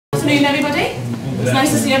afternoon, everybody. It's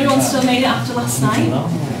nice to see everyone still made it after last night. I know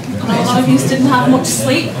a lot of you didn't have much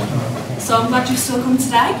sleep, so I'm glad you've still come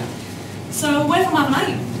today. So we're from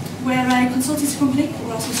Avonite. We're a consultancy company, but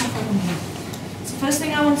we're also a software company. So first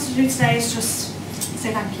thing I wanted to do today is just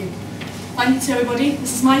say thank you. Thank you to everybody.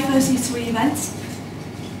 This is my first E2E event.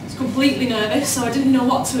 I was completely nervous, so I didn't know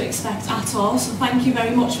what to expect at all, so thank you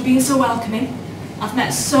very much for being so welcoming. I've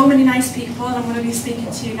met so many nice people and I'm going to be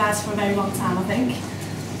speaking to you guys for a very long time, I think.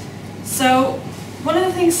 So, one of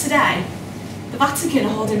the things today, the Vatican are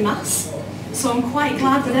holding Mass, so I'm quite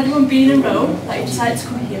glad that everyone being in Rome that you decided to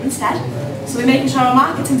come here instead. So we're making sure our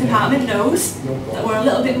marketing department knows that we're a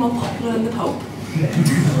little bit more popular than the Pope.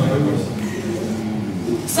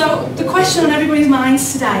 So, the question on everybody's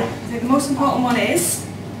minds today, I think the most important one is...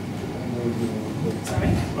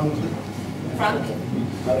 Sorry? Frank?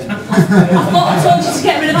 I thought I told you to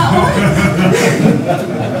get rid of that one.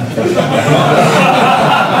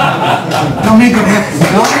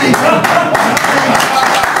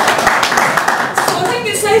 So I think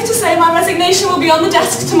it's safe to say my resignation will be on the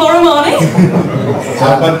desk tomorrow morning.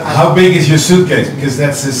 But how big is your suitcase? Because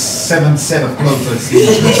that's the 7th set of clothes I've seen.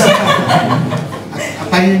 I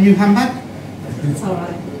buy you a new handbag? That's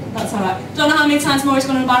alright. That's alright. Don't know how many times more he's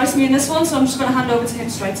going to embarrass me in this one, so I'm just going to hand over to him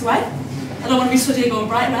straight away. I don't want to be stood here going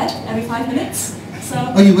bright red every 5 minutes. So.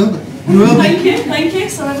 Oh, you will be. You will be. Thank you.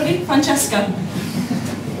 So everybody, Francesca.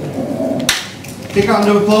 Big round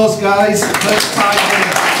of applause, guys. First time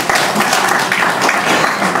here.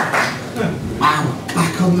 Wow,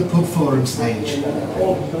 back on the pub forum stage.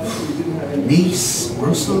 Nice,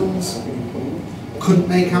 Brussels. Couldn't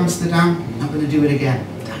make Amsterdam. Not going to do it again.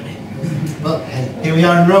 Damn it. But hey, here we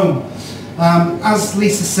are in Rome. As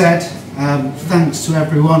Lisa said, thanks to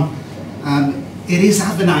everyone. It is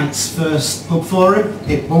Avonite's first pub forum,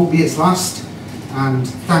 it won't be its last, and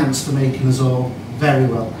thanks for making us all very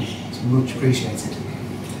welcome. It's much appreciated.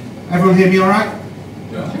 Everyone hear me alright?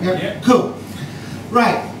 Yeah. Cool.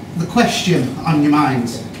 Right, the question on your mind,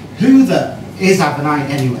 who the is Avonite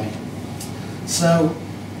anyway? So,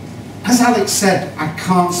 as Alex said, I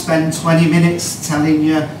can't spend 20 minutes telling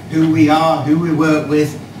you who we are, who we work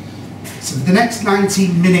with. So for the next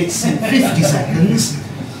 19 minutes and 50 seconds,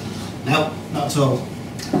 no, not at all.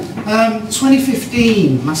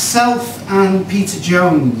 2015, myself and Peter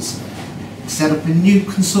Jones set up a new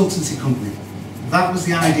consultancy company. That was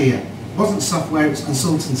the idea. It wasn't software, it was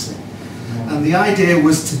consultancy. And the idea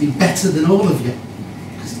was to be better than all of you,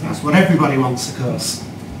 because that's what everybody wants, of course.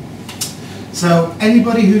 So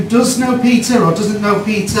anybody who does know Peter or doesn't know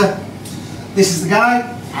Peter, this is the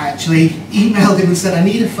guy. I actually emailed him and said, I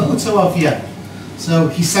need a photo of you. So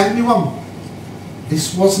he sent me one.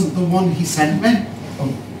 This wasn't the one he sent me.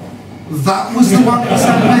 That was the one he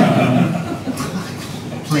sent me.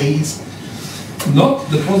 Please. That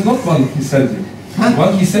was not one he sent you. Huh?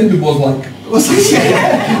 One he sent you was like...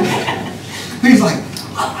 He was like,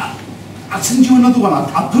 I'll send you another one.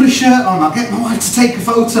 I'll put a shirt on. I'll get my wife to take a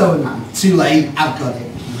photo. And I'm too late. I've got it.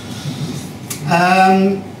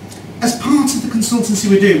 As part of the consultancy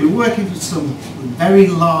we do, we're working with some very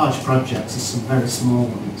large projects and some very small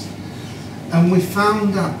ones. And we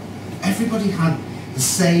found that everybody had the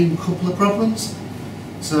same couple of problems.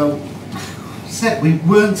 So, I said we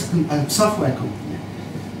weren't a software company,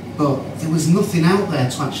 but there was nothing out there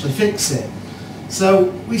to actually fix it.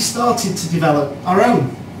 So we started to develop our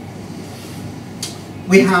own.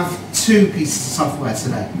 We have 2 pieces of software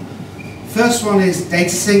today. First one is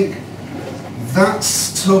DataSync.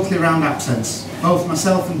 That's totally around AppSense. Both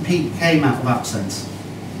myself and Pete came out of AppSense.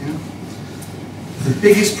 Yeah? The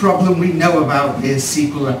biggest problem we know about is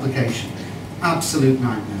SQL replication. Absolute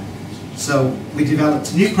nightmare. So we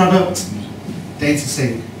developed a new product,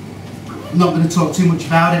 DataSync. I'm not going to talk too much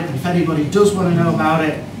about it, but if anybody does want to know about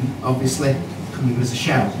it, obviously, come and give us a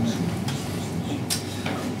shout.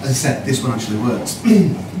 As I said, this one actually works.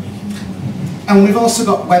 And we've also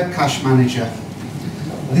got Webcache Manager.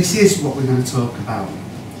 This is what we're going to talk about.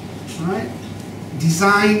 Right?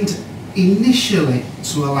 Designed initially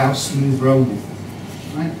to allow smooth roaming.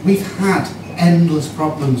 Right? We've had endless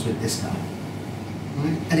problems with this guy.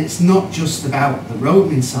 Right? And it's not just about the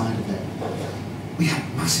roaming side of it. We had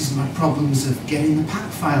massive problems of getting the pack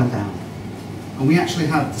file down. And we actually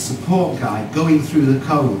had the support guy going through the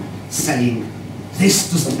code saying, this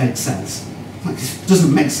doesn't make sense. Like, it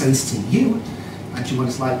doesn't make sense to you. Actually what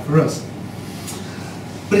it's like for us.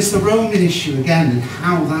 But it's the roaming issue again and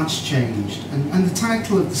how that's changed. And the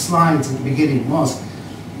title of the slides at the beginning was,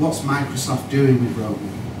 what's Microsoft doing with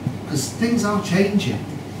roaming? Because things are changing.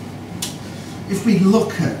 If we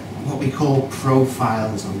look at what we call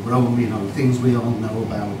profiles or roaming or things we all know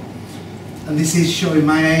about, and this is showing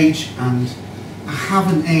my age, and I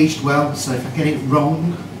haven't aged well, so if I get it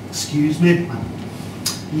wrong, excuse me.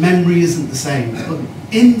 Memory isn't the same, but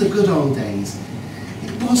in the good old days,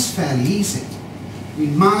 it was fairly easy. I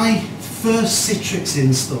mean, my first Citrix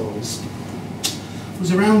installs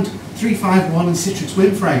was around 351 and Citrix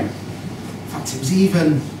WinFrame. In fact, it was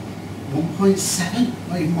even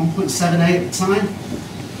 1.7 or even 1.78 at the time.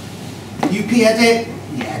 UP-edit,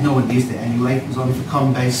 yeah, no one used it anyway, it was only for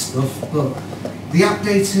com-based stuff, but the app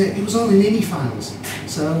data, it was all in INI files,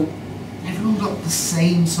 so everyone got the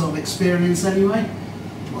same sort of experience anyway.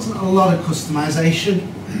 There wasn't a lot of customization.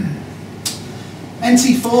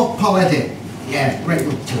 NT4 PolEdit, yeah, great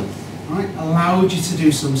little tool, right? Allowed you to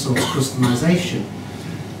do some sort of customization,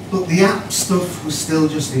 but the app stuff was still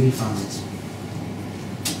just INI files.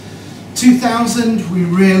 2000, we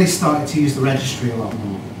really started to use the registry a lot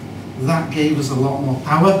more. That gave us a lot more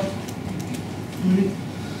power.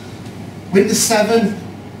 Windows 7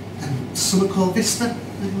 and something called Vista,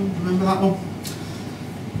 anyone remember that one?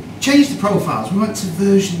 Changed the profiles, we went to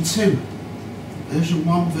version 2. Version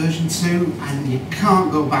 1, version 2, and you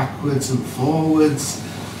can't go backwards and forwards.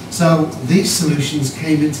 So these solutions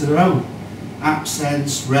came into their own.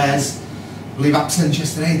 AppSense, Res. I believe AppSense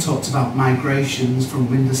yesterday talked about migrations from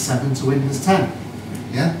Windows 7 to Windows 10.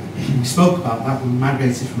 Yeah? We spoke about that when we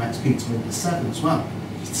migrated from XP to Windows 7 as well.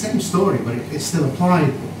 It's the same story, but it still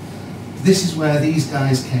applied. This is where these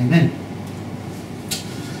guys came in.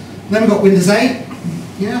 Then we got Windows 8.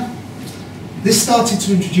 Yeah? This started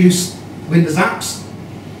to introduce Windows apps,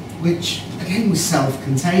 which again was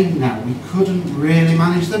self-contained now. We couldn't really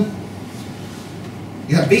manage them.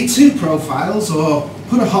 You had V2 profiles or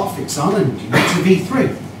put a hotfix on and you went to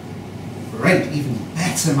V3. Great, even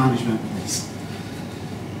better management of this.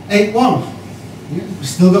 8.1, yeah, we've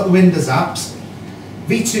still got the Windows apps.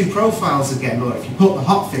 V2 profiles again, or if you put the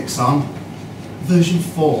hotfix on, version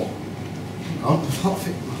 4. Oh, the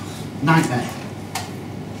hotfix, nightmare.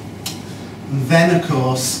 And then of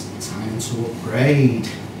course, time to upgrade.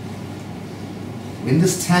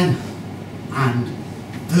 Windows 10 and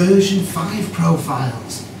version 5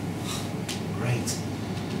 profiles. Great.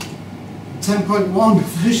 10.1,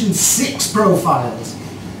 version 6 profiles.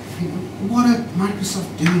 What are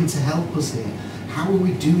Microsoft doing to help us here? How are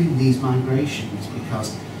we doing these migrations?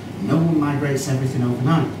 Because no one migrates everything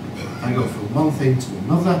overnight. If I go from one thing to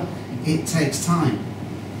another, it takes time.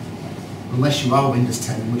 Unless you are Windows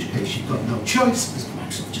 10, in which case you've got no choice, because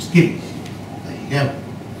Microsoft just give it. There you go.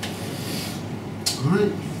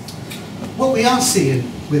 Alright. What we are seeing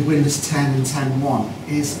with Windows 10 and 10.1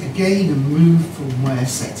 is again a move from where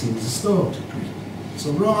settings are stored.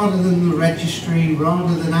 So rather than the registry,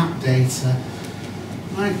 rather than app data,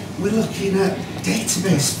 right, we're looking at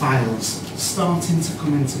database files starting to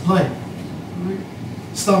come into play. Right?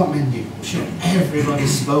 Start menu. I'm sure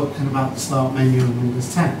everybody's spoken about the start menu in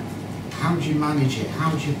Windows 10. How do you manage it?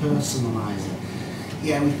 How do you personalise it?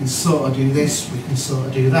 Yeah, we can sort of do this, we can sort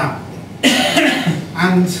of do that.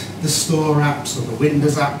 And the store apps, or the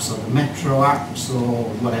Windows apps, or the Metro apps, or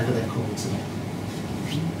whatever they're called today.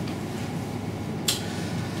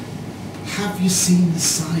 Have you seen the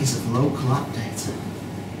size of local app data?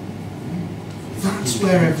 That's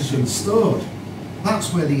where everything's stored.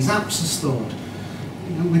 That's where these apps are stored.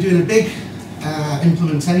 You know, we're doing a big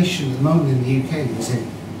implementation at the moment in the UK using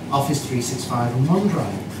Office 365 and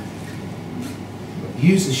OneDrive.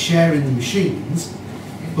 Users sharing the machines,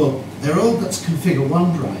 but they're all got to configure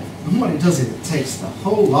OneDrive. And what it does is it takes the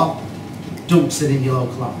whole lot, dumps it in your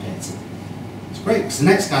local app data. It's great because the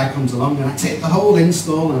next guy comes along and I take the whole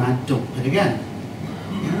install and I dump it again.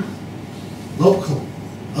 Yeah? Local.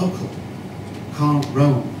 Can't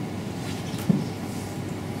roam.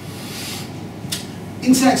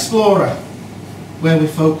 Internet Explorer, where we're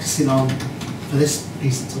focusing on for this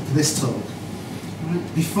piece, for this talk.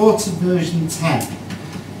 Right? Before to version 10,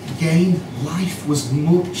 again, life was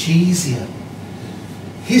much easier.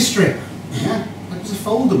 History, yeah, it was a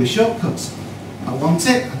folder with shortcuts. I want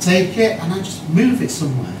it, I take it, and I just move it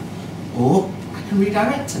somewhere. Or I can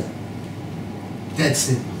redirect it. Dead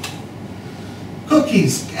simple.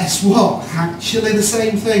 Cookies, guess what? Actually the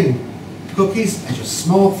same thing. Cookies are just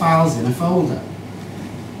small files in a folder.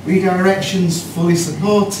 Redirections fully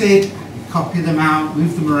supported. I can copy them out,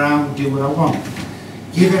 move them around, do what I want.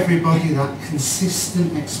 Give everybody that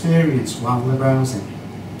consistent experience while they're browsing.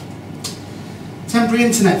 Temporary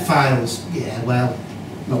internet files, yeah, well,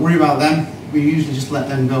 don't worry about them. We usually just let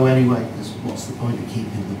them go anyway, because what's the point of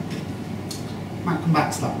keeping them? Might come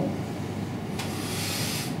back to that one.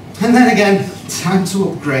 And then again, time to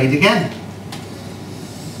upgrade again.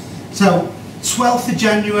 So, 12th of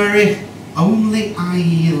January, only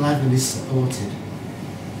IE11 is supported.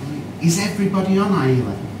 Is everybody on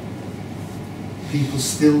IE11? People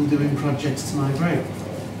still doing projects to migrate.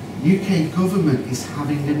 UK government is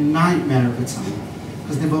having a nightmare of a time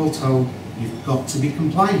because they've all told you've got to be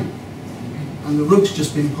compliant. And the rug's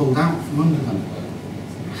just been pulled out from under them.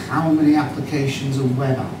 How many applications and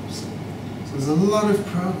web apps? So there's a lot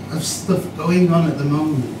of stuff going on at the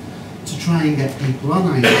moment to try and get people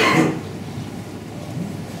on IE11.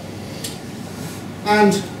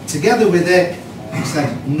 And together with it, like I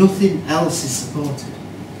said, nothing else is supported.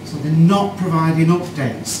 So they're not providing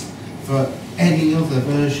updates for any other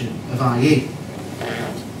version of IE.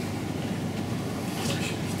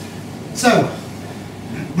 So,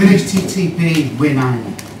 WinHTTP,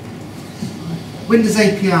 WinINET. Windows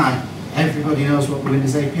API, everybody knows what the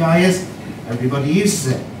Windows API is, everybody uses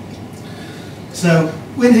it. So,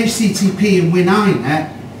 WinHTTP and WinINET,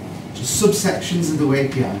 just subsections of the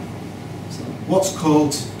API. So, what's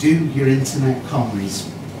called to do your internet comms.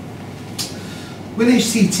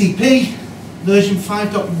 WinHTTP version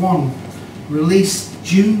 5.1, released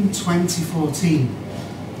June 2014.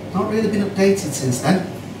 Not really been updated since then,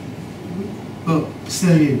 but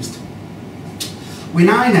still used.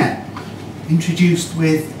 WinINET, introduced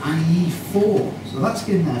with IE4, so that's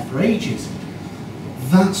been there for ages.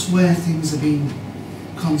 That's where things are being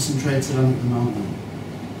concentrated on at the moment.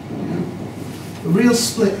 The real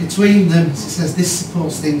split between them, it says this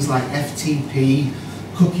supports things like FTP,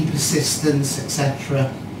 cookie persistence,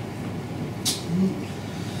 etc.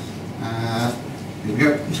 Here we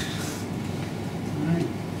go. Right.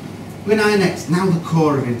 WinINET's now the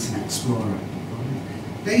core of Internet Explorer.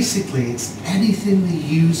 Basically, it's anything the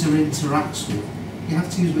user interacts with, you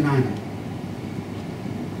have to use WinINET.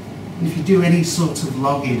 And if you do any sort of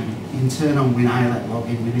login, you can turn on WinINET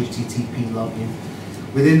login, WinHTTP login.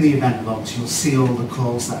 Within the event logs, you'll see all the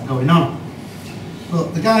calls that are going on.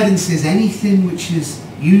 But the guidance is anything which is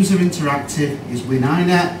user interactive is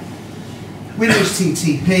WinINET.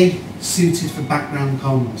 WinHTTP, suited for background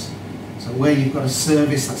comms. So where you've got a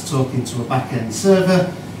service that's talking to a back-end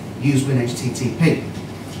server, use WinHTTP.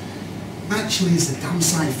 Actually, it's a damn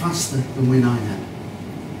sight faster than WinINET.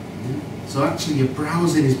 So actually your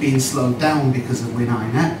browsing is being slowed down because of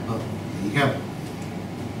WinINET, but there you go.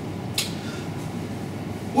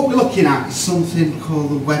 What we're looking at is something called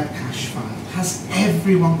the Webcache file. Has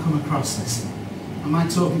everyone come across this? Am I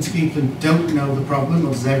talking to people who don't know the problem,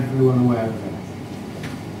 or is everyone aware of it?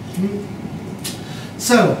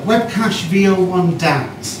 So, Webcache V01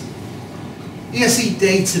 DAT, ESE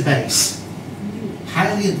database,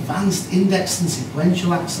 highly advanced indexed and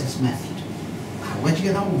sequential access method. Where'd you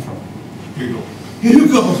get that one from? Google.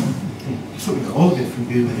 Google! I thought we got all of it from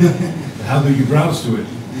Google. How do you browse to it?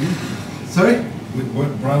 Sorry? With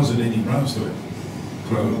what browser did you browse to it?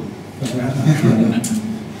 Chrome.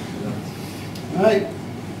 Right.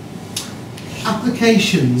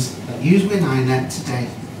 Applications that use WinINET today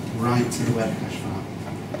write to the Webcache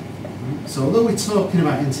file. So although we're talking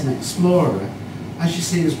about Internet Explorer, as you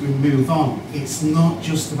see as we move on, it's not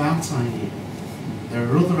just about IE. There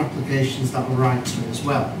are other applications that will write to it as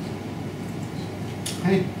well.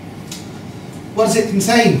 Okay. What does it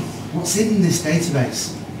contain? What's in this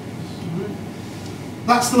database?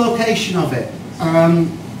 That's the location of it.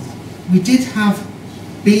 We did have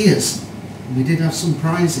beers, we did have some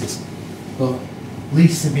prizes, but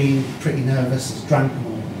Lisa being pretty nervous has drank them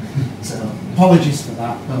all. So apologies for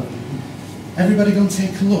that, but everybody go and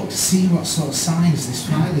take a look to see what sort of size this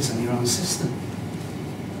file is on your own system.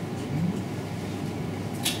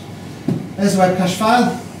 There's a Webcache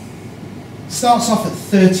file. Starts off at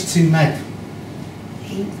 32 meg.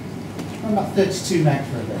 Around about 32 meg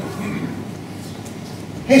for a bit.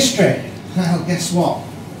 History. Well, guess what?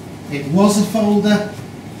 It was a folder.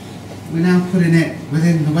 We're now putting it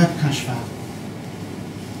within the Webcache file.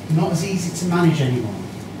 Not as easy to manage anymore.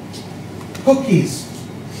 Cookies.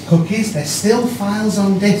 Cookies, they're still files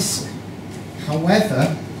on disk.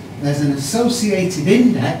 However, there's an associated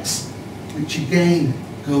index which again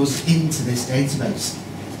goes into this database.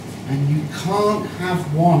 And you can't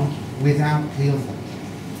have one without the other.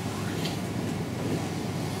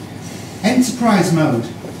 Enterprise mode.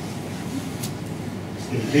 It's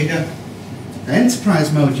getting bigger. The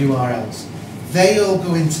enterprise mode URLs, they all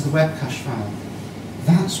go into the Webcache file.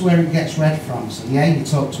 That's where it gets read from. So yeah, you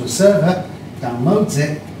talk to a server, downloads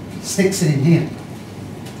it, sticks it in here.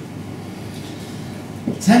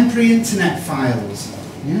 Temporary internet files.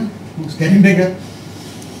 Yeah, it's getting bigger.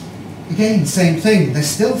 Again, same thing. There's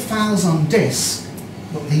still files on disk,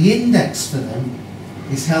 but the index for them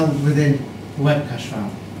is held within the Webcache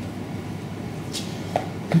file.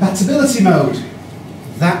 Compatibility mode.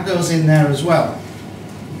 that goes in there as well.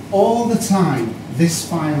 All the time, this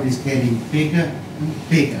file is getting bigger and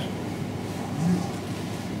bigger.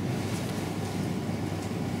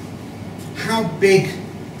 How big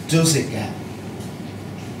does it get?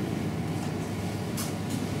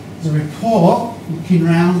 There's a report looking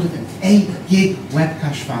around at an 8 gig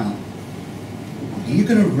webcache file. Are you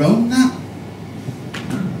going to roam that?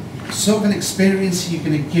 What sort of an experience are you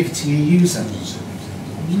going to give to your users?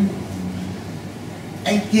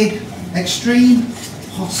 8 gig extreme?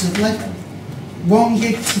 Possibly. 1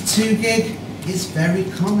 gig to 2 gig is very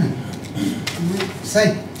common.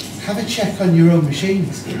 Say, have a check on your own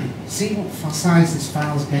machines. See what size this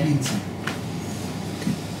file's getting to.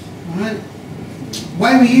 Alright.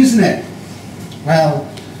 Why are we using it? Well,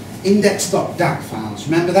 index.dat files,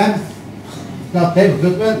 remember them? God, they were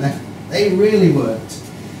good, weren't they? They really worked.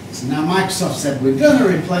 So now Microsoft said, we're going to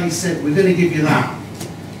replace it, we're going to give you that.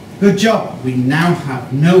 Good job. We now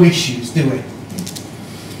have no issues, do we?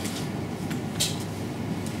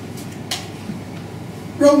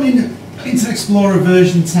 Roaming Internet Explorer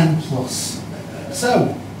version 10 plus.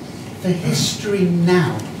 So, for history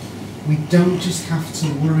now, we don't just have to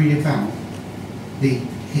worry about the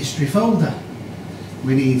history folder.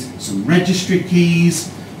 We need some registry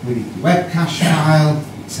keys, we need the webcache file,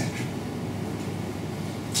 etc.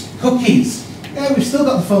 Cookies. Yeah, we've still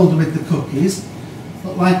got the folder with the cookies,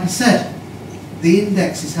 but like I said, the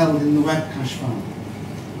index is held in the webcache file.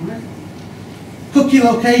 Alright? Cookie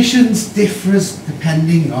locations differs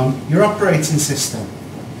depending on your operating system.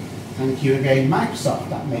 Thank you again, Microsoft,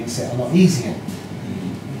 that makes it a lot easier.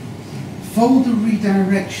 Folder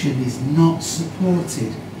redirection is not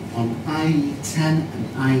supported on IE10 and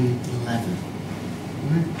IE11.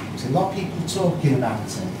 Right? So a lot of people talking about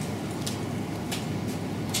it.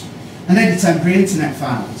 And then the temporary internet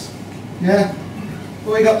files. Yeah?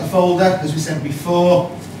 Well, we got the folder, as we said before,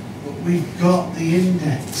 but we've got the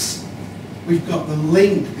index. We've got the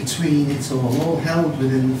link between it all held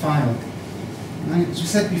within the file. Right? As we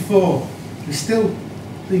said before, we still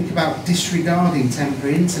think about disregarding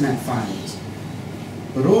temporary internet files.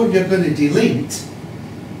 But all you're going to delete,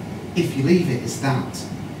 if you leave it, is that,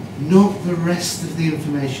 not the rest of the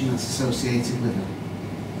information that's associated with it.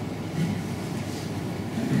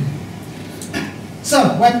 So,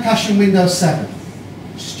 webcache in Windows 7.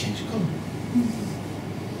 Just change the colour.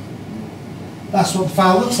 That's what the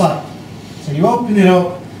file looks like. So you open it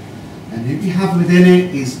up, and what you have within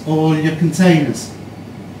it is all your containers.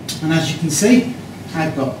 And as you can see,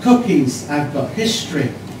 I've got cookies, I've got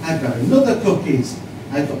history, I've got another cookies,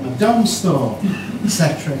 I've got my DOM store,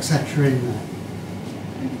 etc., etc. in there.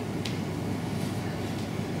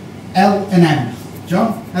 L and M.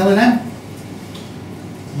 John, L and M?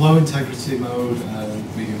 Low integrity mode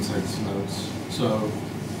and medium integrity modes. So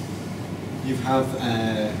you have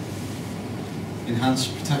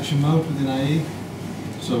enhanced protection mode within IE.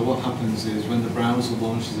 So what happens is when the browser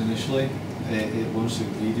launches initially, it launches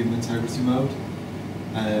in medium integrity mode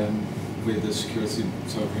with the security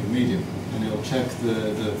token medium, and it'll check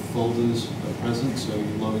the folders that are present, so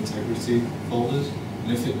your low integrity folders,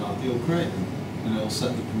 and if it not, it'll create them, and it'll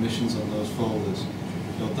set the permissions on those folders.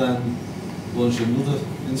 It'll then launch another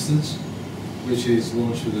instance, which is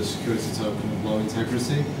launched with a security token of low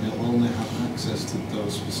integrity, and it'll only have access to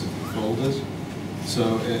those specific folders.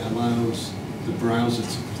 So it allows the browser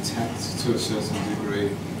to protect to a certain degree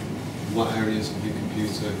what areas of your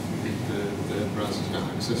computer the browser's got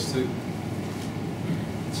access to.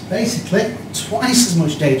 It's basically twice as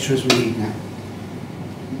much data as we need now.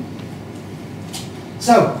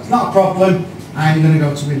 So, it's not a problem. I'm going to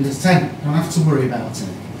go to Windows 10. Don't have to worry about it.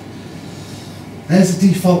 There's a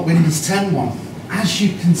default Windows 10 one. As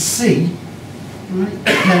you can see, right,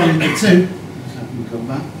 comparing the two, so I can go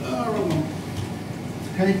back. Oh, wrong one.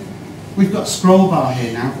 Okay, we've got a scroll bar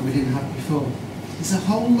here now that we didn't have before. There's a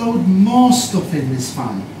whole load more stuff in this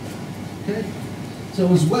file. Okay,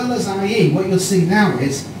 so as well as IE, what you'll see now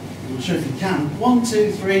is, I'm not sure if you can, 1,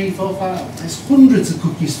 2, 3, 4, 5, there's hundreds of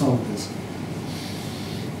cookies folders.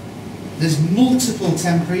 There's multiple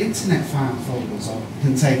temporary internet file folders or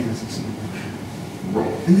containers or something.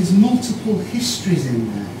 And there's multiple histories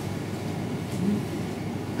in there.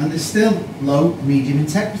 And there's still low, medium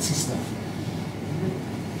integrity stuff.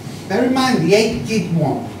 Bear in mind, the 8 gig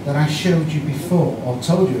one that I showed you before, or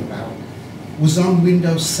told you about, was on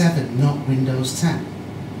Windows 7, not Windows 10.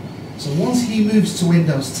 So once he moves to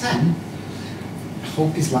Windows 10, I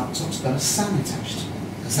hope his laptop's got a SAN attached to it,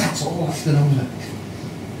 because that's all that's going to work.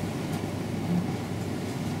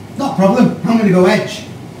 Not a problem, I'm going to go Edge.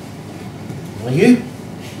 Will you?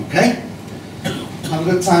 Okay. Have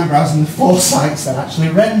a good time browsing the 4 sites that actually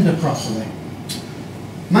render properly.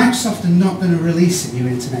 Microsoft are not going to release a new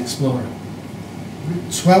Internet Explorer.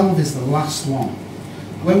 12 is the last one.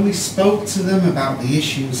 When we spoke to them about the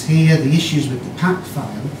issues here, the issues with the pack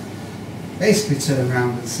file, basically turned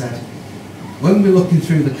around and said, when we're looking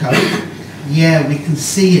through the code, yeah, we can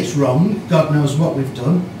see it's wrong, God knows what we've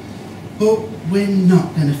done, but we're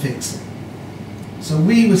not going to fix it. So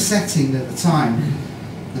we were setting at the time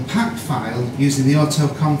the pack file using the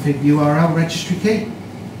autoconfig URL registry key.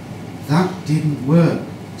 That didn't work.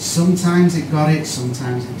 Sometimes it got it,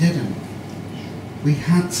 sometimes it didn't. We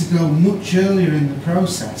had to go much earlier in the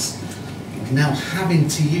process of now having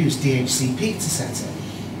to use DHCP to set it,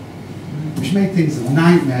 which made things a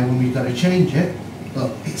nightmare when we've got to change it,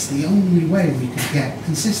 but it's the only way we could get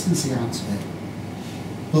consistency out of it.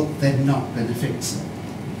 But they're not going to fix it.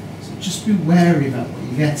 So just be wary about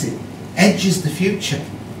what you get it. Edge is the future.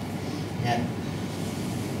 Yeah.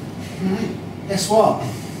 Right. Guess what?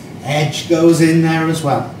 Edge goes in there as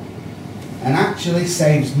well, and actually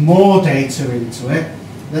saves more data into it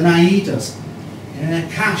than IE does.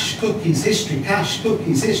 Cache, cookies, history, cache,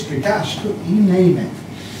 cookies, history, cache, you name it.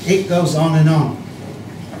 It goes on and on.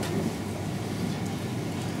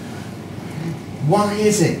 Why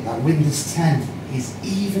is it that Windows 10 is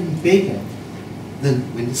even bigger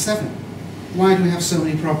than Windows 7? Why do we have so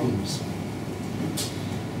many problems?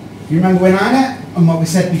 You remember WinINet and what we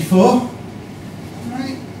said before?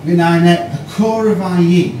 Right? WinINet, the core of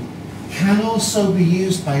IE, can also be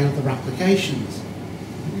used by other applications.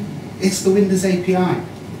 It's the Windows API.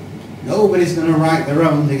 Nobody's going to write their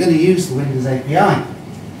own, they're going to use the Windows API.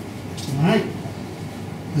 Alright?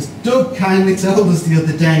 As Doug kindly told us the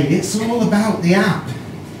other day, it's all about the app.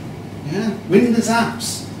 Yeah? Windows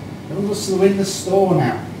apps. It goes to the Windows Store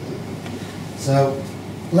now. So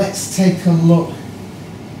let's take a look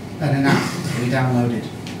at an app that we downloaded.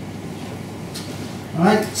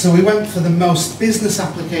 Alright, so we went for the most business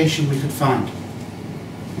application we could find.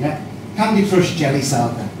 Yeah? Candy Crush Jelly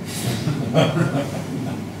Saga.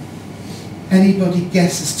 Anybody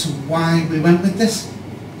guess as to why we went with this?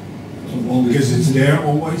 Because it's there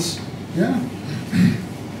always. Yeah.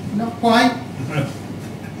 Not quite.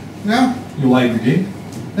 No? You like the game?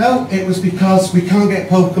 No, it was because we can't get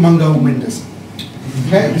Pokemon Go on Windows.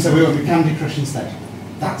 Okay, so we went with Candy Crush instead.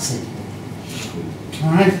 That's it.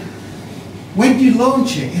 Alright. When you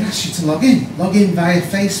launch it, it asks you to log in. Log in via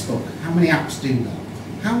Facebook. How many apps do that?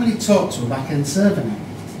 How many talk to a back-end server now?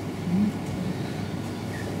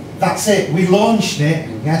 That's it. We launched it,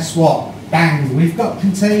 and guess what? Bang, we've got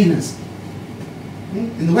containers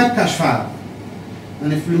in the Webcache file.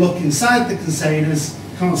 And if we look inside the containers,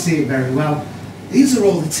 can't see it very well, these are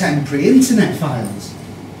all the temporary internet files.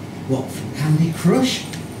 What, from Candy Crush?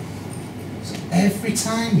 So every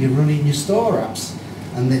time you're running your store apps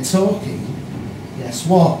and they're talking, guess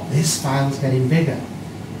what? This file's getting bigger.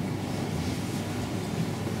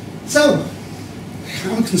 So,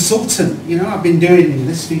 I'm a consultant, you know, I've been doing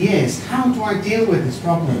this for years. How do I deal with this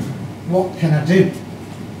problem? What can I do?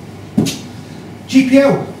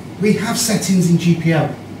 GPO. We have settings in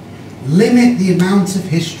GPO. Limit the amount of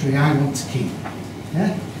history I want to keep.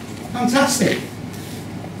 Yeah? Fantastic.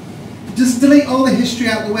 Does it delete all the history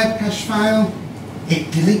out the Webcache file? It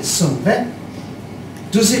deletes some of it.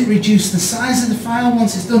 Does it reduce the size of the file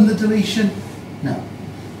once it's done the deletion? No.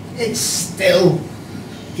 It's still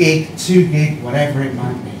gig, 2 gig, whatever it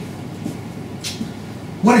might be.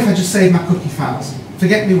 What if I just save my cookie files?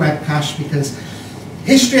 Forget me Webcache, because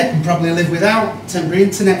history I can probably live without. Temporary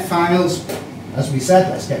internet files, as we said,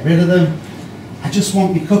 let's get rid of them. I just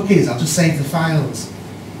want my cookies, I'll just save the files.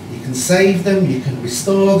 You can save them, you can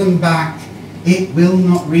restore them back. It will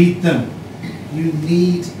not read them. You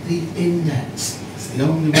need the index. It's the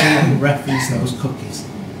only way I can reference those cookies.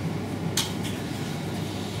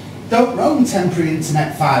 Don't roam temporary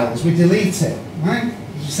internet files, we delete it, right?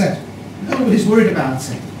 As you said, nobody's worried about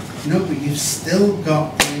it. No, but you've still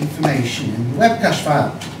got the information in the Webcache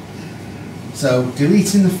file. So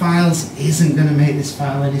deleting the files isn't going to make this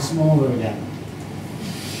file any smaller again.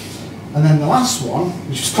 And then the last one,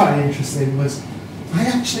 which was quite interesting, was I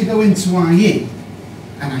actually go into IE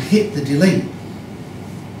and I hit the delete.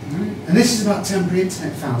 Right? And this is about temporary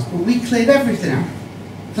internet files, but we cleared everything out.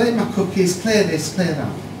 Cleared my cookies, clear this, clear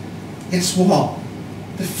that. Guess what?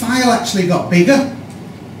 The file actually got bigger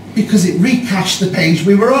because it recached the page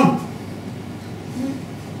we were on.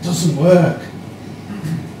 Doesn't work.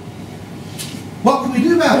 What can we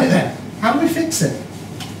do about it then? How do we fix it?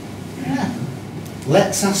 Yeah.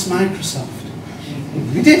 Let's ask Microsoft.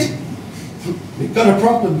 We did. We've got a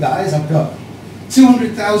problem, guys. I've got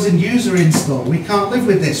 200,000 user install. We can't live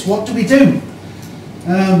with this. What do we do?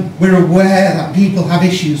 We're aware that people have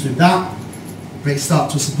issues with that. Great start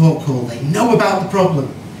to a support call. They know about the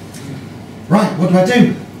problem. Right, what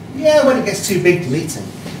do? Yeah, when it gets too big, delete it.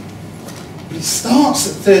 But it starts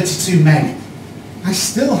at 32 meg. I'm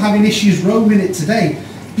still having issues roaming it today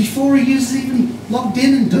before a user's even logged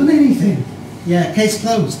in and done anything. Yeah, case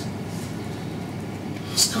closed.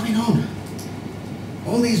 What's going on?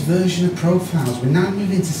 All these version of profiles, we're now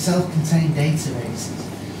moving to self-contained databases.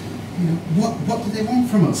 You know, what do they want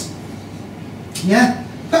from us? Yeah?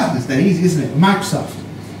 Well, it's dead easy, isn't it? Microsoft.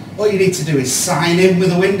 All you need to do is sign in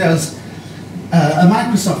with a Windows, a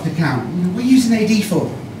Microsoft account. You know, we're using AD for.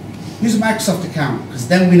 Use a Microsoft account, because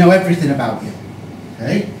then we know everything about you.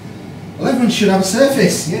 Okay? Well, everyone should have a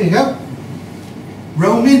Surface. Here you go.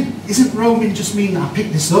 Roaming. Isn't roaming just mean that I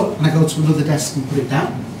pick this up and I go to another desk and put it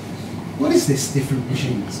down? What is this, different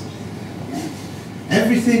machines?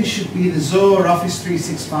 Everything should be in Azure, Office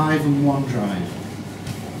 365 and OneDrive.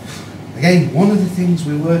 Again, one of the things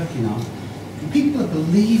we're working on, and people are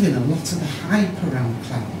believing a lot of the hype around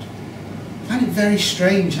cloud. I find it very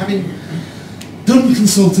strange. Having done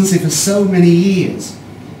consultancy for so many years,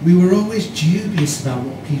 we were always dubious about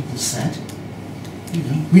what people said. You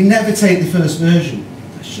know, we never take the first version.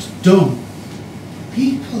 That's just done.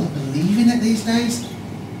 People are believing it these days.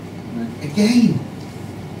 Again,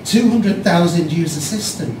 200,000 user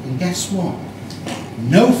system, and guess what?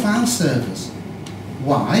 No file servers.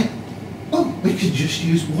 Why? Well, we could just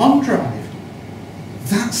use OneDrive.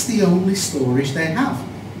 That's the only storage they have.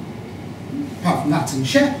 Apart from that in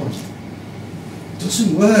SharePoint.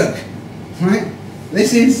 Doesn't work, right?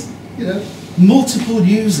 This is, you know, multiple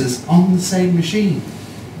users on the same machine.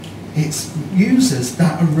 It's users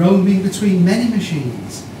that are roaming between many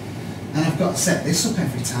machines. And I've got to set this up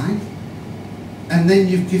every time. And then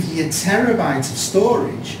you've given me a terabyte of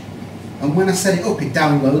storage. And when I set it up, it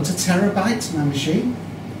downloads a terabyte to my machine.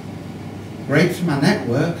 Great for my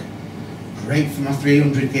network. Great for my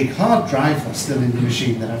 300 gig hard drive that's still in the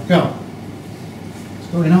machine that I've got.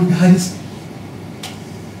 What's going on, guys?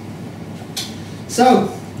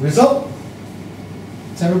 So, result,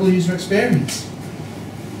 terrible user experience.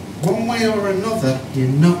 One way or another, you're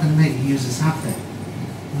not going to make your users happy.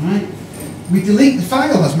 Alright? We delete the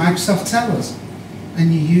file as Microsoft tells us,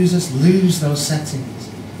 and your users lose those settings.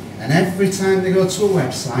 And every time they go to a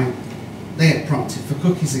website, they get prompted for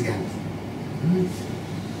cookies again. Right?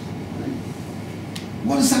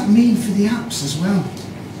 What does that mean for the apps as well?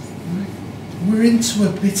 Right? We're into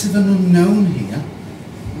a bit of an unknown here.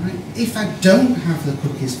 Right? If I don't have the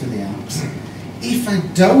cookies for the apps, if I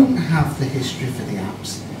don't have the history for the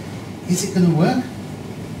apps, is it going to work?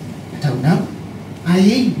 I don't know.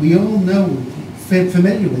 i.e., we all know,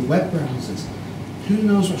 familiar with web browsers. Who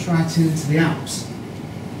knows what's writing into the apps?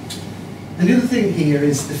 And the other thing here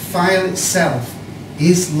is the file itself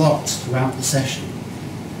is locked throughout the session.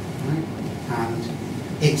 Right? And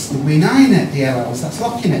it's the Win9 DLLs that's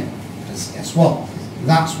locking it. Because guess what?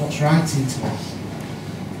 That's what's writing to it.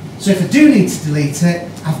 So if I do need to delete it,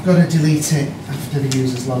 I've got to delete it after the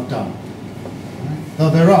user's logged on. Right?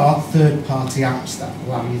 Though there are third-party apps that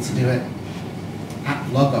allow you to do it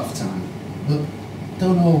at log-off time, but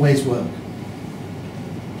don't always work.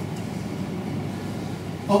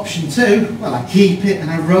 Option 2, well, I keep it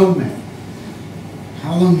and I roam it.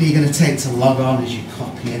 How long are you going to take to log on as you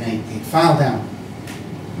copy an 8 gig file down?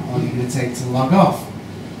 How long are you going to take to log off?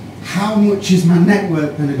 How much is my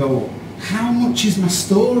network going to go up? How much is my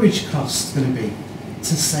storage cost going to be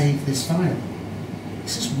to save this file?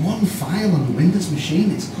 This is one file on the Windows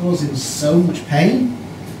machine. It's causing so much pain.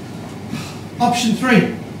 Option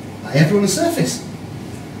 3, buy everyone a Surface.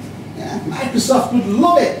 Yeah, Microsoft would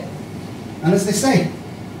love it. And as they say,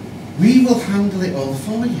 we will handle it all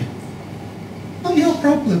for you. Not your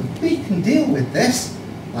problem. We can deal with this,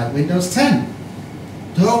 like Windows 10.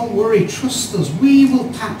 Don't worry, trust us. We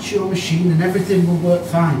will patch your machine and everything will work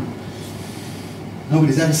fine.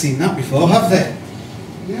 Nobody's ever seen that before, have they?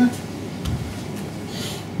 Yeah.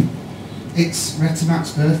 It's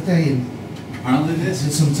Retamac's birthday in Apparently it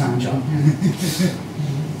is. sometime, John.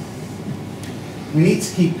 We need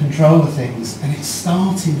to keep control of things, and it's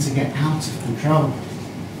starting to get out of control.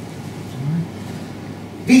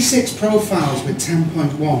 V6 profiles with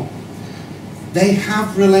 10.1, they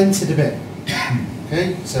have relented a bit.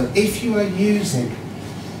 Okay, so if you are using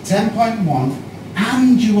 10.1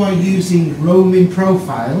 and you are using roaming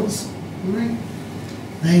profiles, right,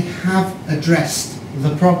 they have addressed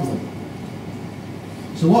the problem.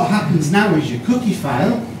 So what happens now is your cookie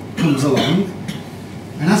file comes along,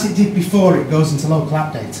 and as it did before, it goes into local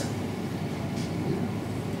app data.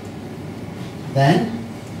 Then,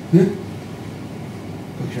 cookie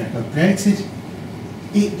record created,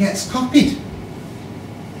 it gets copied.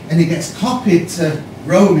 and it gets copied to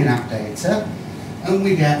roaming app data, and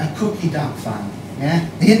we get a cookie DAT file. Yeah?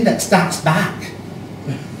 The index DAT's back.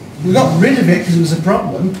 We got rid of it because it was a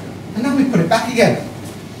problem, and now we put it back again.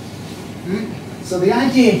 Right? So the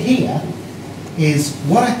idea here is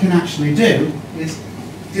what I can actually do is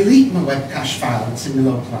delete my Webcache file that's in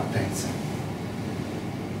my local app data.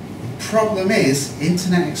 The problem is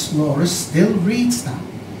Internet Explorer still reads that.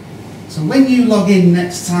 So when you log in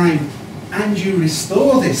next time and you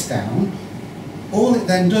restore this down, all it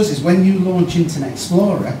then does is when you launch Internet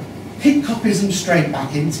Explorer, it copies them straight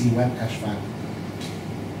back into your Webcache file.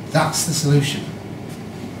 That's the solution.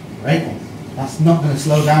 Right? That's not going to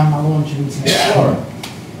slow down my launch of Internet Explorer.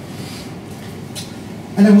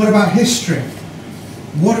 And then what about history?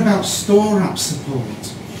 What about store app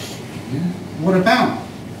support? Yeah. What about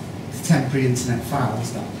the temporary internet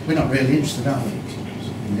files that we're not really interested, are we?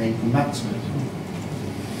 And then come back to it.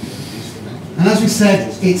 And as we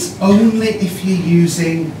said, it's only if you're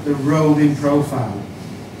using the roaming profile.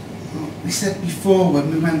 Well, we said before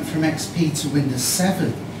when we went from XP to Windows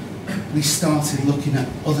 7, we started looking at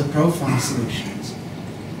other profile solutions.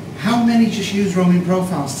 How many just use roaming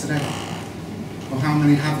profiles today? Or how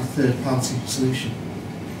many have a third-party solution?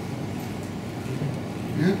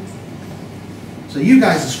 Yeah? So you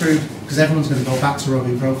guys are screwed because everyone's going to go back to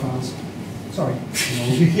roaming profiles. Sorry.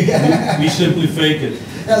 We simply fake it.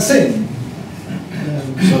 That's it.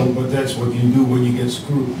 So, but that's what you do when you get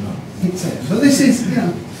screwed, no? That's it. But this is, you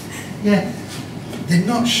know, yeah, they're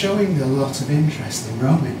not showing a lot of interest in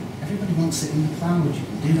roaming. Everybody wants it in the cloud. You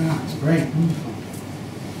can do that. It's great, wonderful.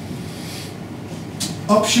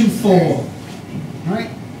 Option 4. Right?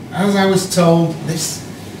 As I was told, the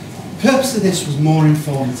purpose of this was more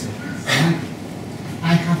informative. Right?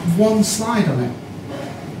 I have one slide on it.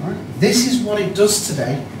 Right? This is what it does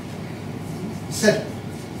today. It said,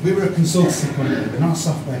 we were a consultancy company, we're not a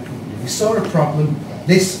software company. We saw a problem,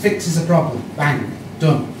 this fixes a problem. Bang,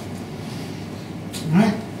 done.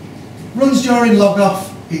 Right? Runs during log off,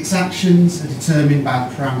 its actions are determined by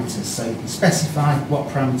parameters, so you can specify what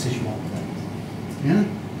parameters you want there. Yeah?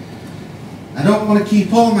 I don't want to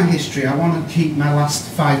keep all my history, I want to keep my last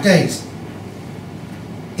 5 days.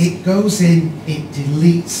 It goes in, it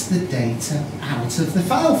deletes the data out of the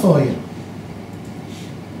file for you.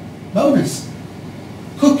 Bonus.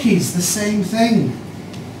 Cookies, the same thing.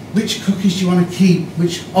 Which cookies do you want to keep?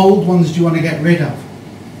 Which old ones do you want to get rid of?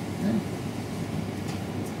 Okay.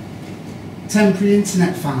 Temporary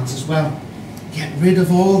internet files as well. Get rid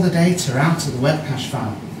of all the data out of the Webcache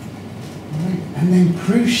file. Right. And then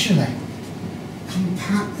crucially,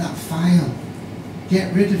 compact that file.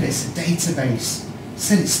 Get rid of it, it's a database.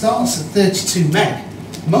 Said it starts at 32 meg.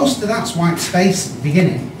 Most of that's white space at the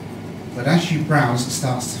beginning, but as you browse, it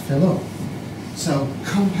starts to fill up. So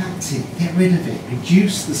compact it, get rid of it,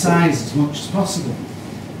 reduce the size as much as possible.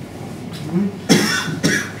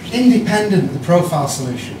 Independent of the profile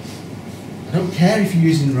solution. I don't care if you're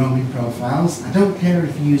using roaming profiles, I don't care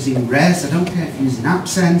if you're using Res, I don't care if you're using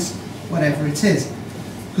AppSense, whatever it is.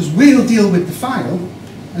 Because we'll deal with the file,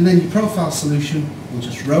 and then your profile solution will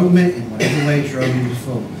just roam it in whatever way it's roaming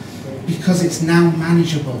before. Because it's now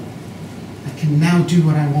manageable. I can now do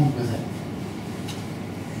what I want with it.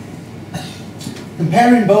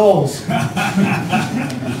 Comparing balls. I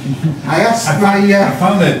asked my... I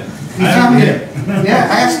found it. You found it? Yeah,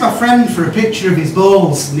 I asked my friend for a picture of his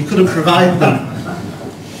balls and he couldn't provide them.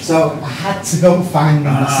 So I had to go find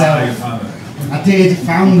them myself. You found it. I did,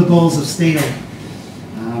 found the balls of steel.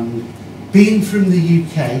 Being from the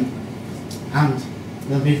UK and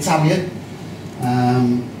the Italian,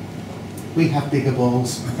 we have bigger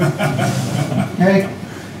balls. Okay?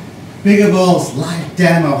 Bigger balls, live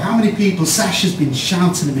demo. How many people, Sasha's been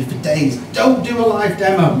shouting at me for days, don't do a live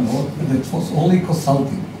demo. No, that was only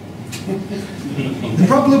consulting. The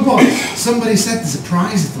problem was, somebody said there's a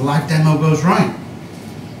prize if the live demo goes right.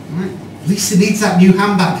 Right? Lisa needs that new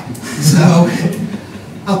handbag. So,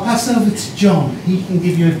 I'll pass over to John. He can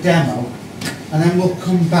give you a demo, and then we'll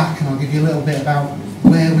come back and I'll give you a little bit about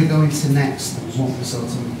where we're going to next and what we're sort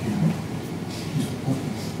of looking at.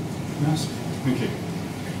 Yes. Thank you.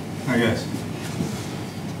 Hi guys.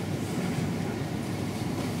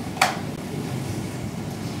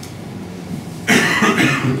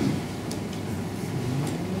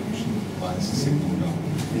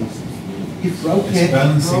 You broke It's it.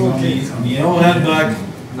 balancing Broke on it. the No head back.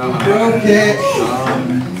 Broke it.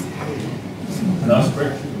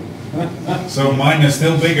 So mine is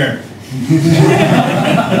still bigger.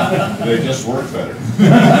 They just work better.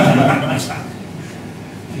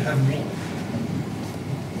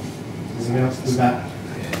 Anything else to do that?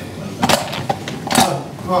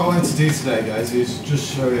 What I wanted to do today, guys, is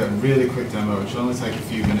just show you a really quick demo, which will only take a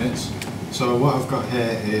few minutes. So what I've got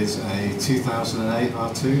here is a 2008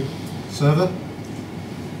 R2 server,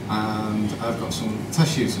 and I've got some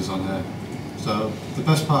test users on here. So the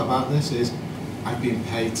best part about this is I've been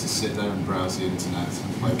paid to sit there and browse the internet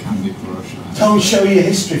and play Candy Crush. Don't show your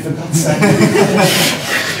history, for God's sake.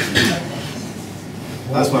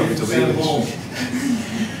 That's why we deleted it.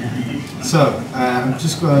 So I'm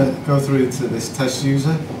just going to go through to this test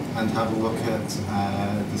user and have a look at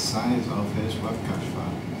the size of his Webcache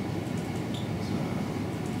file.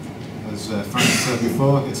 So, as Frank said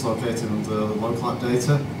before, it's located under local app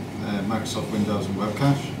data, Microsoft Windows and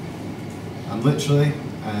Webcache. And literally,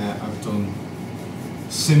 I've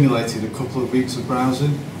simulated a couple of weeks of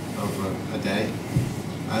browsing over a day,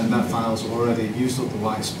 and that file's already used up the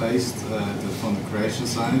white space from the creation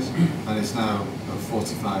size, and it's now at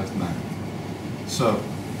 45 meg. So,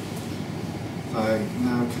 if I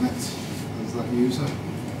now connect as that user,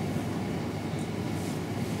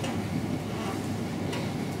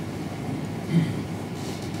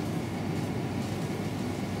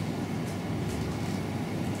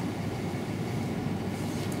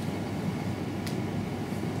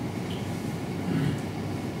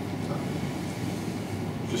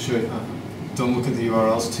 just show you, don't look at the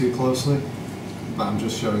URLs too closely, but I'm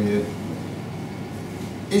just showing you.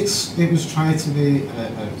 It was trying to be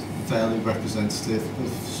a fairly representative of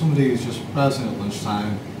somebody who's just browsing at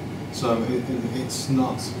lunchtime. So it's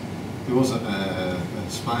not, there wasn't a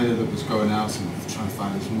spider that was going out and trying to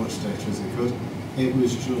find as much data as it could. It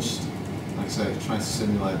was just, like I say, trying to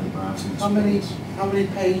simulate the browsing experience. How many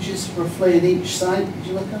pages roughly in each site did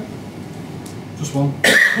you look at? Just one.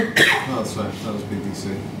 Oh, sorry, that was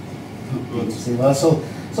BBC. BBC. Well,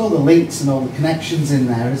 it's all the links and all the connections in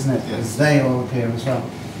there, isn't it? Because they all appear as well.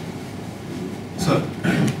 So,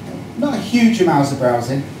 not a huge amount of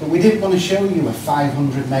browsing, but we didn't want to show you a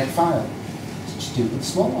 500 meg file. So just do it with a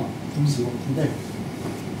small one and see what we can do.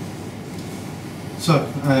 So,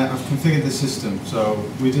 I've configured the system, so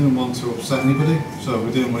we didn't want to upset anybody, so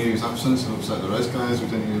we didn't want to use absence and upset the res guys, we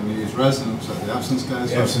didn't want to use res and upset the absence guys.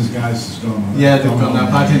 The absence guys is gone. Yeah, they've gone now,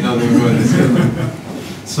 I didn't know they were going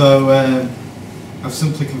this. So, I've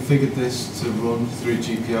simply configured this to run through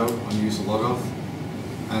GPO on user logoff,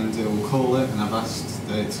 and it will call it, and I've asked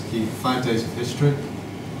it to keep 5 days of history,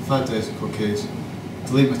 5 days of cookies,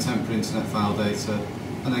 delete my temporary internet file data,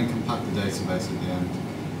 and then compact the database at the end.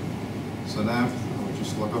 So now, I'll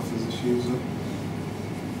just log off as this user.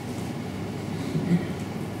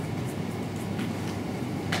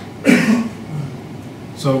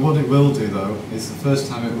 So what it will do though, is the first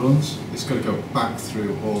time it runs, it's going to go back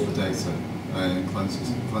through all the data and cleanse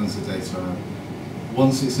the data out.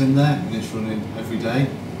 Once it's in there and it's running every day,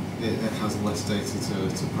 it has less data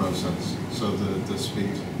to process. So the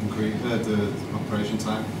speed the operation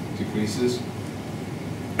time decreases.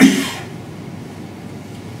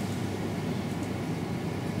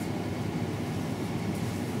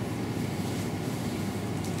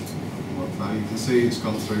 You can see it's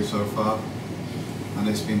gone through so far, and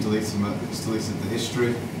it's been deleted. It's deleted the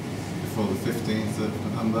history before the 15th of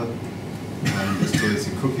November, and it's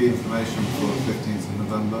deleted cookie information before the 15th of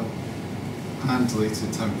November, and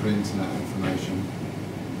deleted temporary internet information.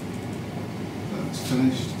 That's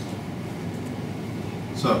finished.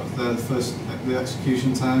 So the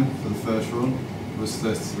execution time for the first run was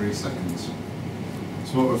 33 seconds.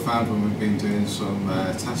 So what we've found when we've been doing some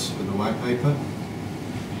tests with the white paper,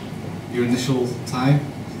 your initial time,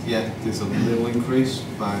 yeah, there's a little increase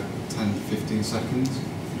by 10 to 15 seconds,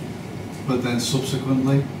 but then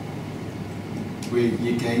subsequently,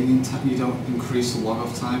 you're gaining time. You don't increase the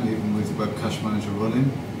log-off time even with Webcache Manager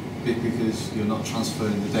running, because you're not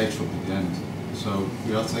transferring the data up at the end. So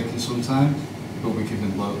we are taking some time, but we're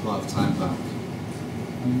giving a lot of time back.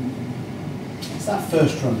 It's that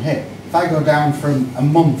first run hit. If I go down from a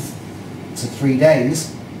month to 3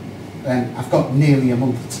 days, then I've got nearly a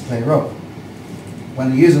month to clear up. When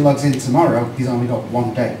the user logs in tomorrow, he's only got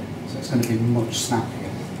 1 day, so it's going to be much snappier.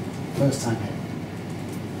 First time hit.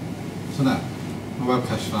 So now, my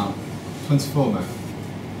Webcache file, 24 meg.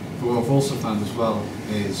 But what I've also found as well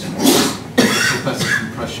is a better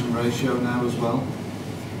compression ratio now as well.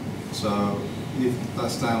 So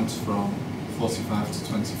that's down from 45 to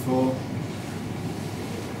 24.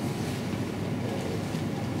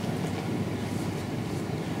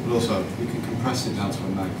 But also, you can compress it down to a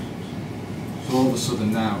meg. So all of a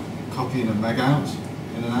sudden now, copying a meg out,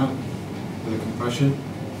 in and out, with a compression,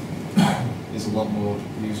 is a lot more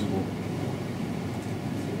usable.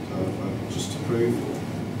 So just to prove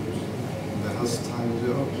that has timed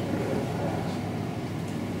it up.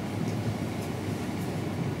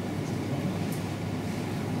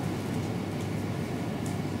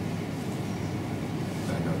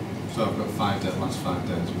 last 5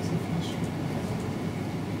 days with the history.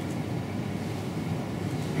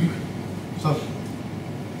 So,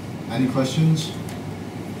 any questions?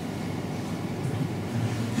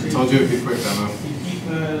 I told you it'd be a quick demo. You keep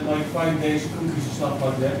like 5 days cookies and stuff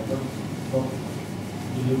like that, but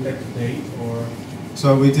you look at the date or?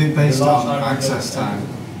 So we do based The last on time we access looked time.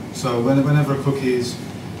 So whenever a cookie is,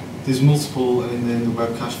 there's multiple in the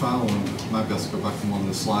Webcache file, and maybe I'll have to go back on one of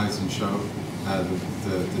the slides and show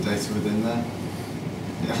the data within there.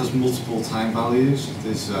 It has multiple time values.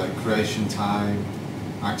 There's creation time,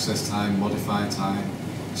 access time, modify time.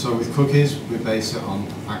 So with cookies, we base it on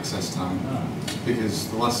access time, because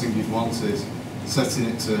the last thing you'd want is setting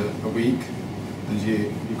it to a week, and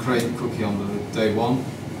you create a cookie on the day one,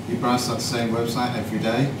 you browse that same website every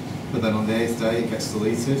day, but then on the 8th day it gets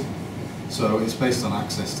deleted. So it's based on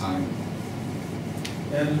access time.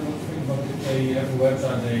 And what think about if they have a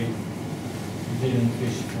website they didn't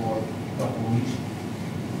visit for a couple of weeks,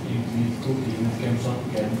 you delete the cookie and it comes up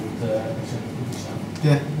again with accept cookies now.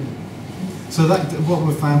 Yeah. So that what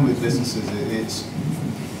we've found with businesses, it's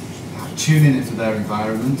tuning it for their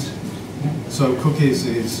environment. So cookies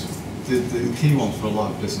is the key one for a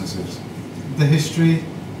lot of businesses. The history,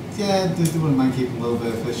 yeah, they wouldn't mind keeping a little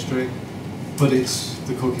bit of history, but it's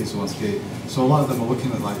the cookies what's key. So a lot of them are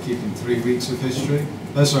looking at like keeping 3 weeks of history,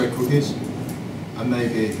 cookies, and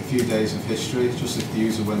maybe a few days of history, just if the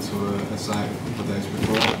user went to a site a couple of days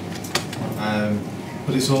before.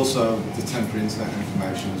 But it's also the temporary internet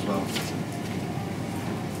information as well.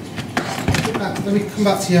 Let me come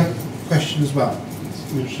back to your question as well.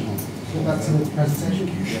 Go back to the presentation.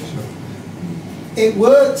 Yeah, sure. It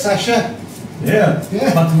worked, Sasha. Yeah,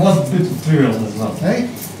 Yeah. but it was a bit tutorial as well. Hey?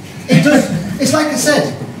 It does. It's like I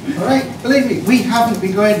said, all right? Believe me, we haven't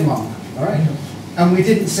been going long, all right? And we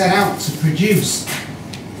didn't set out to produce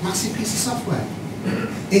a massive piece of software.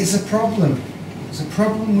 It's a problem. It's a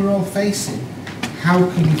problem we're all facing. How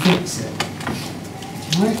can we fix it?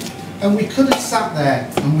 All right? And we could have sat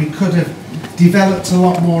there and we could have developed a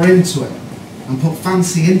lot more into it and put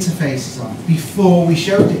fancy interfaces on before we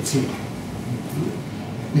showed it to you.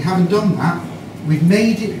 We haven't done that. We've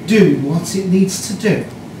made it do what it needs to do.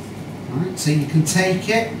 Right? So you can take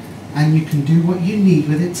it and you can do what you need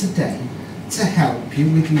with it today to help you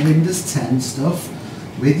with your Windows 10 stuff,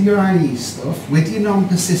 with your IE stuff, with your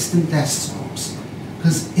non-persistent desktops,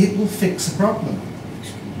 because it will fix a problem.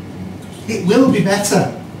 It will be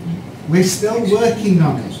better. We're still working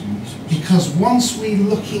on it, because once we're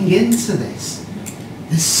looking into this,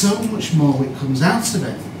 there's so much more that comes out of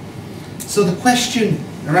it. So the question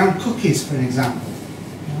around cookies, for example,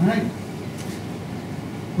 all right?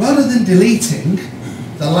 Rather than deleting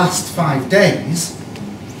the last 5 days,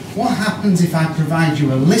 what happens if I provide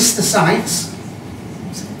you a list of sites?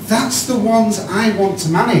 That's the ones I want to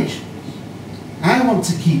manage. I want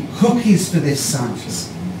to keep cookies for this site,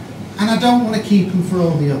 and I don't want to keep them for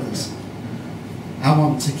all the others. I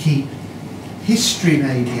want to keep history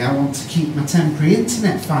maybe, I want to keep my temporary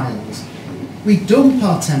internet files. We dump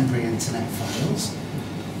our temporary internet files,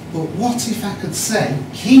 but what if I could say,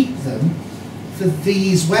 keep them for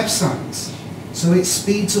these websites? So it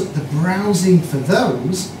speeds up the browsing for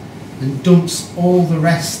those and dumps all the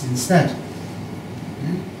rest instead.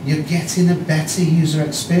 Yeah? You're getting a better user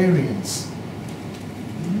experience.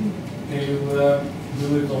 Can you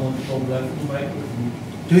do it on the top level domain?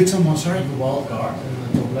 Do it on what, sorry? The wildcard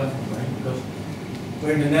and the top level domain, because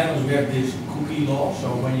we're in the Netherlands we have this cookie law,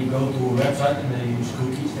 so when you go to a website and they use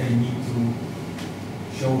cookies, they need to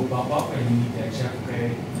show a pop-up and you need to accept,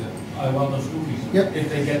 okay, I want those cookies. Yep. If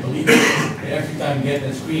they get deleted, they every time get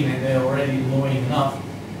that screen and they're already annoying enough.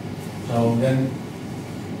 So then,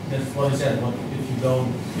 that's what I said, what if you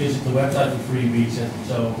don't visit the website for 3 weeks and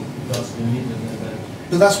so it does delete it.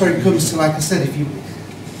 But that's where it comes to, like I said, if you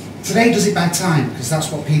today does it by time, because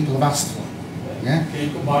that's what people have asked for. Yeah? Can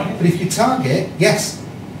you combine it? But if you target, yes.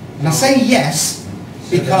 And I say yes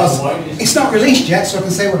because it's not released yet, so I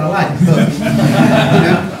can say what I like. But you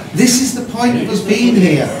know, this is the point of us being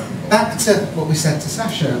here. Back to what we said to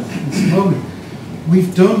Sasha this morning.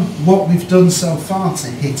 We've done what we've done so far to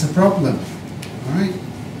hit a problem. All right?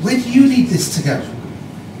 Where do you need this to go?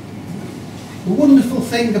 The wonderful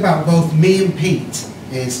thing about both me and Pete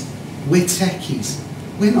is we're techies.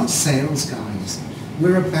 We're not sales guys.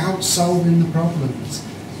 We're about solving the problems.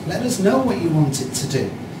 Let us know what you want it to do.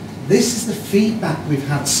 This is the feedback we've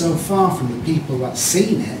had so far from the people that's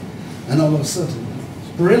seen it, and all of a sudden,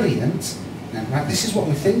 it's brilliant. And right, this is what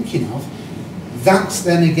we're thinking of. That's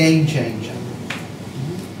then a game changer.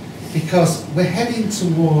 Because we're heading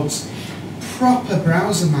towards proper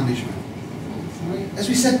browser management. Right? As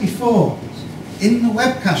we said before, in the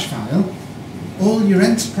Webcache file, all your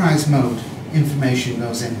enterprise mode information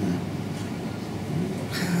goes in there.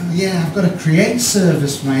 Yeah, I've got to create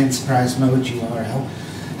servers for my enterprise mode URL.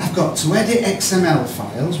 I've got to edit XML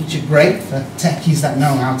files, which are great for techies that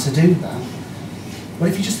know how to do that. But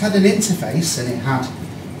if you just had an interface and it had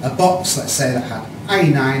a box, let's say, that had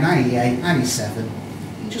IE9, IE8, IE7,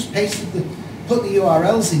 you just put the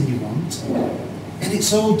URLs in you want, and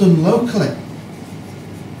it's all done locally.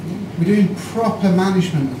 We're doing proper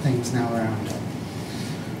management of things now around it.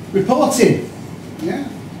 Reporting, yeah,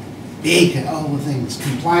 big at all the things.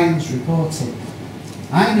 Compliance reporting.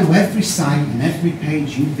 I know every site and every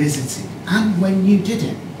page you visited and when you did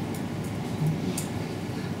it.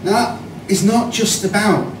 Now, it's not just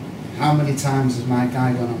about how many times has my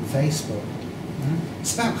guy gone on Facebook.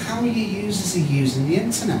 It's about how your users are using the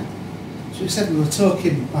internet. So we said, we were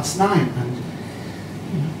talking last night, and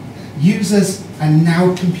users are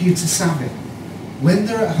now computer savvy. When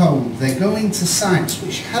they're at home, they're going to sites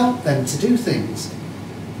which help them to do things.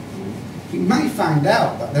 You might find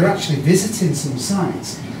out that they're actually visiting some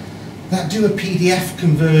sites that do a PDF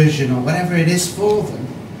conversion or whatever it is for them,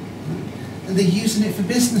 and they're using it for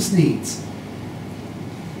business needs.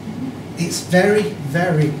 It's very,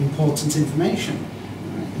 very important information.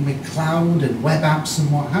 And with cloud and web apps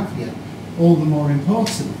and what have you, all the more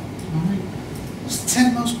important. Right? What's the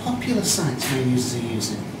 10 most popular sites my users are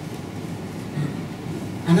using?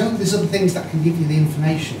 I know there's other things that can give you the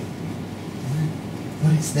information, right?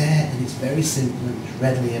 But it's there and it's very simple and it's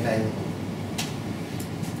readily available.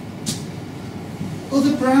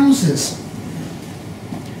 Other browsers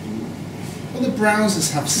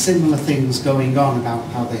have similar things going on about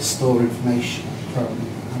how they store information, Chrome and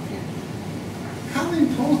what have you. How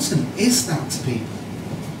important is that to people?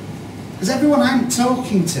 Because everyone I'm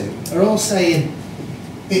talking to are all saying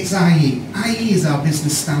it's IE. IE is our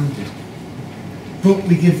business standard. But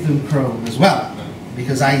we give them Chrome as well,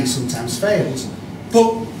 because IE sometimes fails.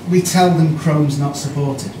 But we tell them Chrome's not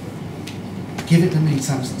supported. Give it the many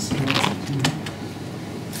times it's supported.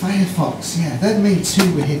 Firefox, yeah, they're the main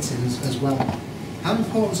two we're hitting as well. How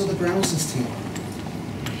important are the browsers to you?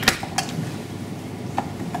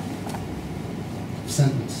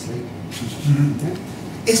 Sent them to sleep. Yeah.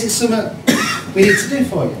 Is it something we need to do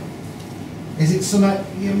for you? Is it something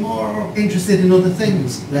you're more interested in other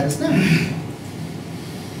things? Let us know.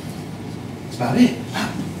 That's about it.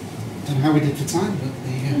 Don't know how we did for time, but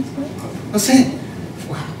there you go. That's it.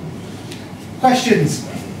 Wow. Questions?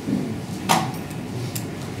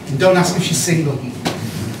 And don't ask if she's single.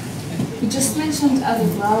 You just mentioned other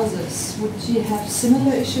browsers. Would you have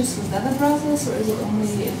similar issues with other browsers, or is it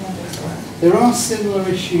only Internet Explorer? There are similar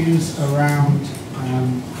issues around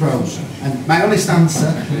Chrome. And my honest answer,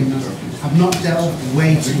 I've not delved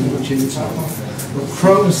way too much into it, but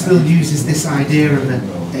Chrome still uses this idea of a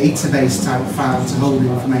database type file to hold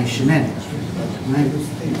information in. Right?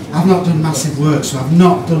 I've not done massive work, so I've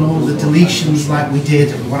not done all the deletions like we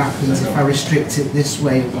did, and what happens if I restrict it this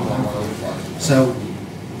way. So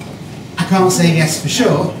I can't say yes for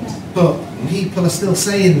sure, but people are still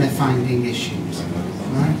saying they're finding issues.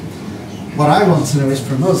 Right? What I want to know is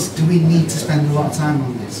from us, do we need to spend a lot of time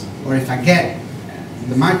on this? Or if I get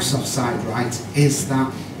the Microsoft side right, is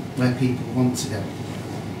that where people want to go?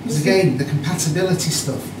 Because again, the compatibility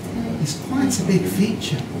stuff is quite a big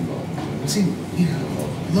feature. I've seen,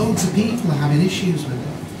 loads of people are having issues with it.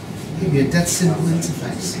 Give you a dead simple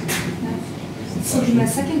interface. So my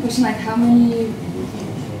second question, like how many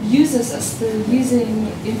users are still using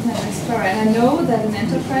Internet Explorer? And I know that in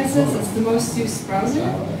enterprises it's the most used browser.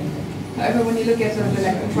 However, when you look at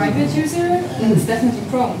a private user, then it's definitely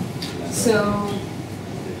Chrome. So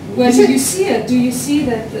when you see it, do you see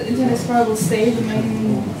that the Internet Explorer will stay the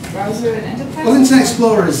main browser in enterprise? Well, Internet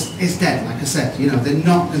Explorer is dead, like I said. They're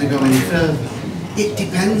not going to go any further. It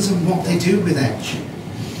depends on what they do with Edge.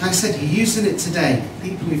 Like I said, you're using it today.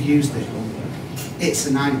 People who've used it, it's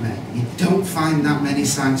a nightmare. You don't find that many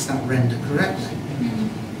sites that render correctly.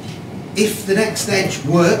 If the next Edge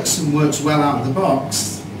works and works well out of the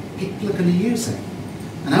box, people are going to use it.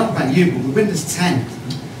 And I don't know about you, but with Windows 10,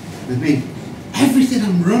 with me, everything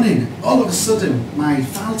I'm running, all of a sudden, my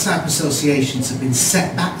file type associations have been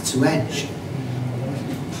set back to Edge.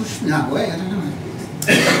 Push me that way, I don't know.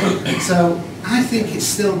 So I think it's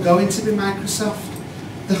still going to be Microsoft.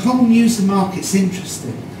 The home user market's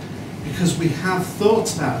interesting because we have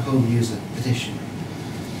thought about home user edition.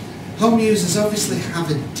 Home users obviously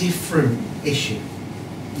have a different issue,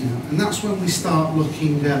 and that's when we start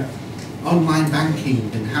looking at online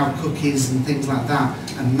banking and how cookies and things like that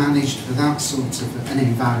are managed for that sort of an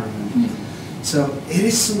environment. So it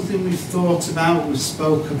is something we've thought about, we've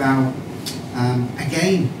spoke about,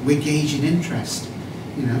 Again, we're gauging interest.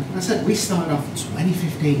 You know, I said we started off in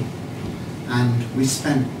 2015, and we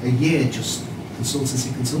spent a year just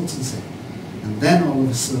consultancy, and then all of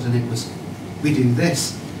a sudden it was, we do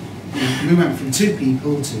this. You know, we went from 2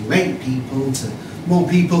 people to 8 people to more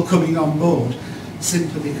people coming on board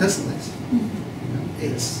simply because of this. You know,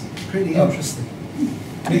 it's pretty interesting.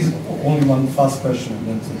 Please, only one fast question, and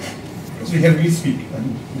that's it. Because we have re-speak,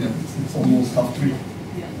 and it's almost half 3.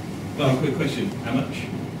 Well, quick question. How much?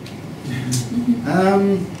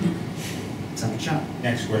 Let's have a chat.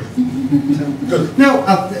 Next question. Good. No,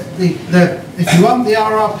 if you want the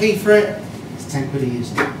RRP for it, it's 10 quid a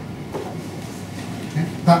user. Okay?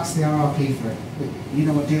 That's the RRP for it. But you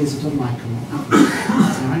know what deals are done like and what happens.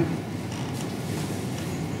 Alright?